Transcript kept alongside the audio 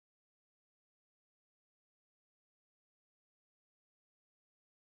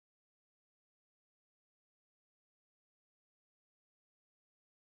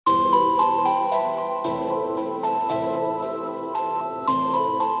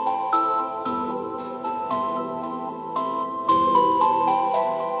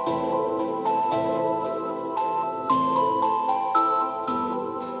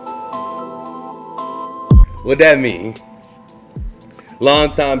What that mean?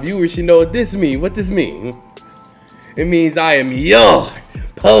 Long-time viewers should know what this mean. What this mean? It means I am your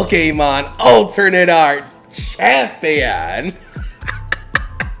Pokemon alternate art champion.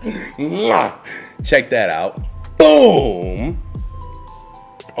 Check that out. Boom.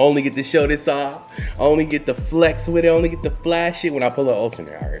 Only get to show this off. Only get to flex with it. Only get to flash it when I pull an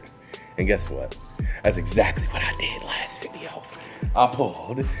alternate art. And guess what? That's exactly what I did last video. I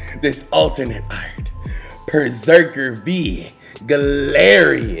pulled this alternate art. Berserker V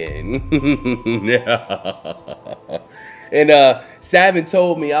Galarian. And Savin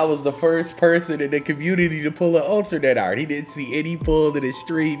told me I was the first person in the community to pull an alternate art. He didn't see any pulled in his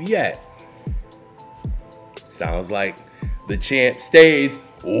stream yet. Sounds like the champ stays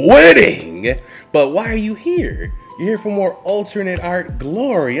winning. But why are you here? You're here for more alternate art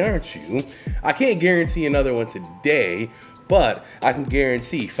glory, aren't you? I can't guarantee another one today, but I can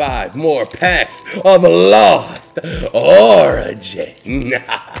guarantee 5 more packs of Lost Origin.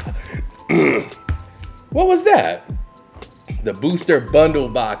 What was that? The booster bundle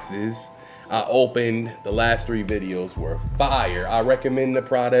boxes I opened the last 3 videos were fire. I recommend the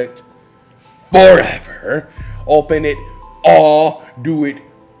product forever. Open it all, do it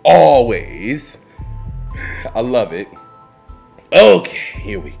always. I love it. Okay,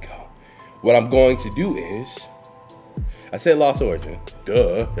 here we go. What I'm going to do is, I said Lost Origin.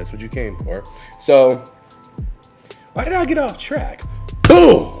 Duh, that's what you came for. So, why did I get off track?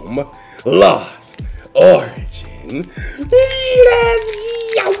 Boom! Lost Origin.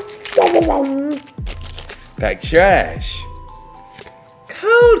 Pack trash.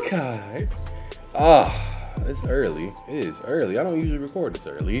 Code card. It's early. It is early. I don't usually record this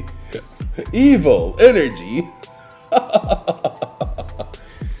early. Evil energy.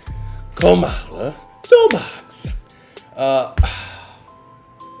 Komala. Toolbox.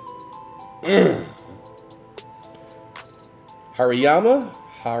 Hariyama.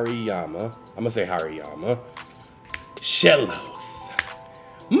 I'm gonna say Hariyama. Shellos.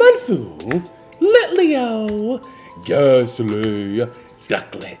 Munfu. Litleo. Ghastly.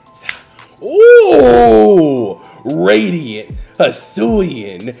 Ducklet. Ooh! Radiant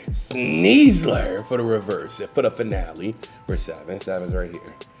Hisuian Sneasler for the reverse. For the finale. For 7. 7's right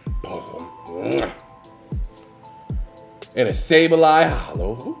here. Boom. And a Sableye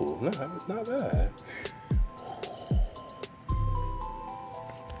Hollow. Ooh, not bad.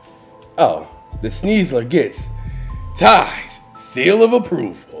 Oh, the Sneasler gets Ty's seal of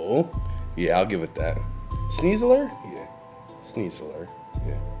approval. Yeah, I'll give it that. Sneasler? Yeah. Sneasler.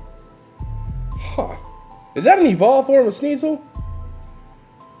 Yeah. Huh. Is that an evolved form of Sneasel?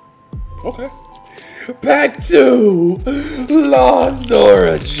 Okay. Pack 2. Lost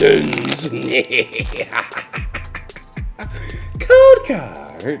Origins. Code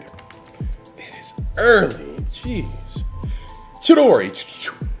card. It is early. Jeez. Chidori.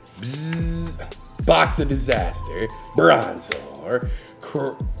 Bzz. Box of Disaster. Bronzor.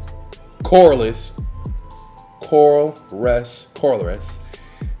 Corliss.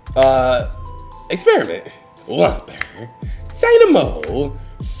 Experiment. Whopper. Dynamo.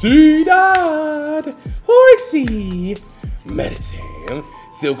 Seedad. Horsey. Meditam.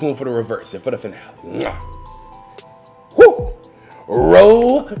 Silcoon for the reverse and for the finale. Woo!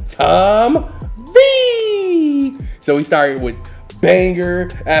 Rotom V. So we started with banger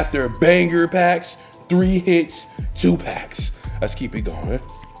after banger packs. 3 hits, 2 packs. Let's keep it going.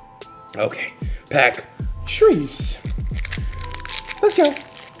 Okay. Pack Trees. Let's go.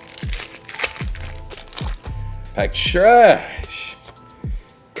 Pack trash.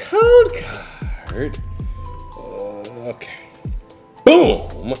 Code card. Okay.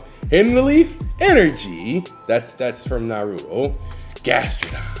 Boom. Hidden Relief Energy. That's from Naruto.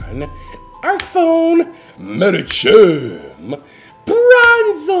 Gastrodon. Arcphone. Medicham.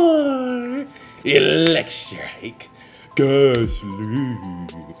 Bronzor. Electric. Ghastly.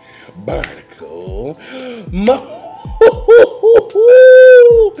 Barnacle.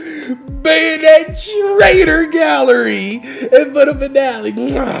 Bayonet Trader Gallery. And for the finale.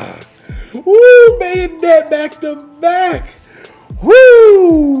 Woo! Bayonet back to back.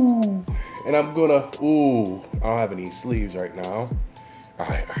 Woo! And I'm gonna, ooh, I don't have any sleeves right now. All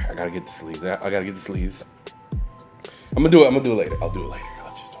right, I gotta get the sleeves. I gotta get the sleeves. I'm gonna do it later. I'll do it later.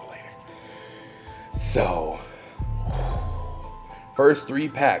 Let's just do it later. So, first 3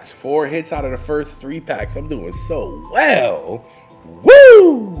 packs. 4 hits out of the first 3 packs. I'm doing so well.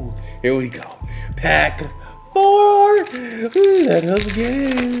 Woo! Here we go. Pack 4. Let us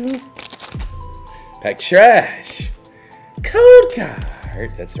go. Pack trash. Code card.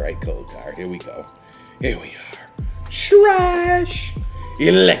 That's right, code card. Here we go. Here we are. Trash.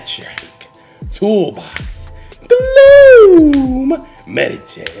 Electric. Toolbox. Gloom,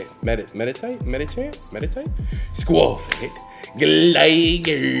 Medichant, Medichant, Squawfit,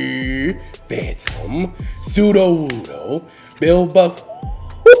 Gligar, Phantom, Sudowoodo, Bilbuck,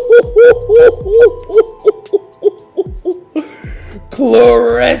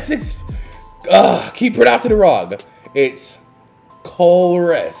 Chloress, keep pronouncing it wrong. It's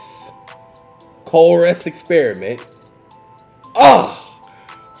Colress Experiment.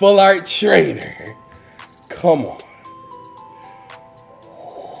 Full Art Trainer. Come on.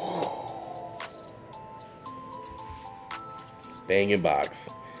 Banging box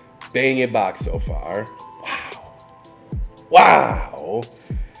so far. Wow.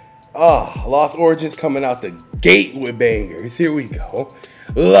 Lost Origins coming out the gate with bangers. Here we go.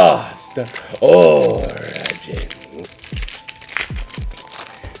 Lost Origins.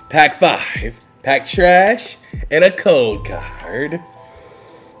 Pack 5. Pack Trash and a code card.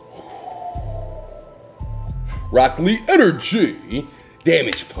 Rock Lee Energy.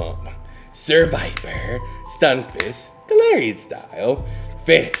 Damage Pump. Survivor. Stunfisk. Galarian Style.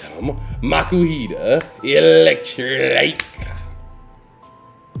 Phantom. Makuhita. Electrolyte.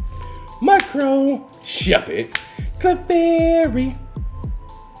 Micro. Shuppet. Clefairy.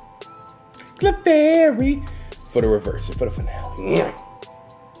 For the reverse, for the finale.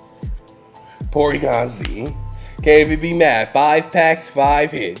 Porygon Z. Can't even be mad. 5 packs,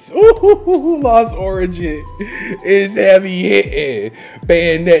 5 hits. Ooh, Lost Origin is heavy hitting.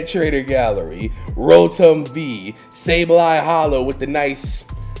 Bayonet Trader Gallery. Rotom V. Sableye Hollow with the nice,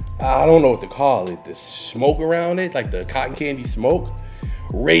 I don't know what to call it, the smoke around it, like the cotton candy smoke.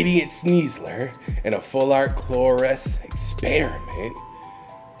 Radiant Sneasler. And a Full Art Chloress Experiment.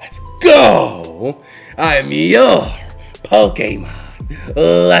 Let's go! I'm your Pokemon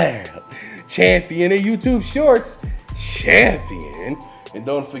Lab champion of YouTube Shorts. Champion. And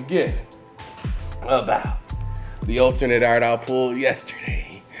don't forget about the alternate art I pulled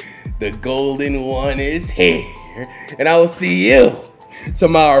yesterday. The golden one is here. And I will see you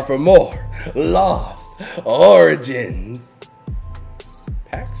tomorrow for more Lost Origins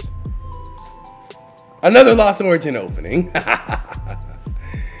packs. Another Lost Origin opening.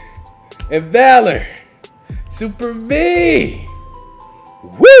 And Valor, Super V.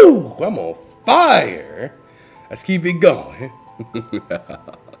 Woo! I'm on fire. Let's keep it going.